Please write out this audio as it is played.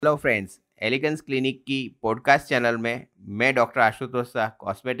Hello friends, elegance clinic की podcast channel में मैं doctor Ashutosh Shah,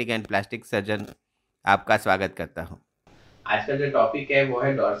 cosmetic and plastic surgeon, आपका स्वागत करता हूं। आज का जो टॉपिक है वो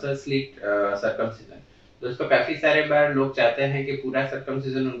है डॉर्सल स्लिट सर्कमसिजन। दोस्तों, काफ़ी सारे बार लोग चाहते हैं कि पूरा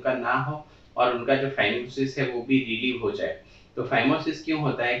सर्कमसिजन उनका ना हो और उनका जो फाइमोसिस है वो भी रिलीव हो जाए। तो फाइमोसिस क्यों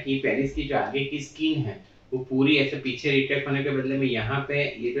होता है कि पेनिस की जो आगे की स्किन है वो पूरी ऐसे पीछे रिट्रैक्ट होने के बदले में यहाँ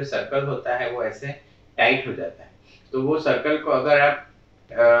पे ये जो सर्कल होता है वो ऐसे टाइट हो जाता है। तो वो सर्कल को अगर आप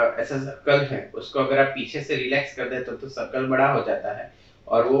ऐसा सर्कल है उसको अगर आप पीछे से रिलैक्स कर देते तो सर्कल बड़ा हो जाता है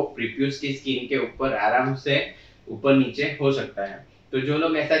और वो प्रीप्यूस की स्किन के ऊपर आराम से ऊपर नीचे हो सकता है। तो जो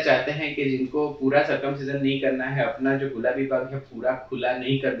लोग ऐसा चाहते हैं कि जिनको पूरा सर्कमसिजन नहीं करना है, अपना जो गुलाबी बाग है पूरा खुला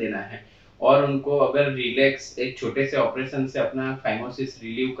नहीं कर देना है और उनको अगर रिलैक्स एक छोटे से ऑपरेशन से अपना फाइमोसिस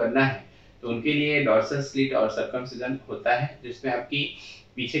रिलीव करना है, तो उनके लिए डॉर्सल स्लिट और सर्कमसिजन होता है, जिसमें आपकी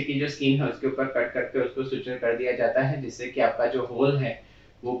पीछे की जो स्किन है उसके ऊपर कट करके उसको सुचर कर दिया जाता है, जिससे कि आपका जो होल है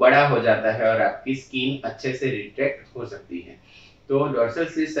वो बड़ा हो जाता है और आपकी स्किन अच्छे से रिट्रैक्ट हो सकती है। तो dorsal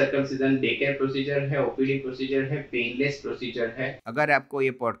slit circumcision day care procedure है, ओपीडी प्रोसीजर है, पेनलेस प्रोसीजर है। अगर आपको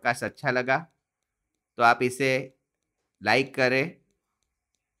ये पॉडकास्ट अच्छा लगा तो आप इसे लाइक करें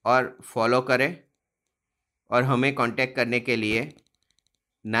और फॉलो करें और हमें कांटेक्ट करने के लिए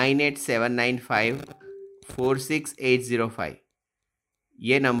 9879546805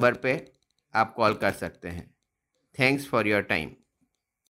 ये नंबर पे आप कॉल कर सकते हैं। Thanks for your time.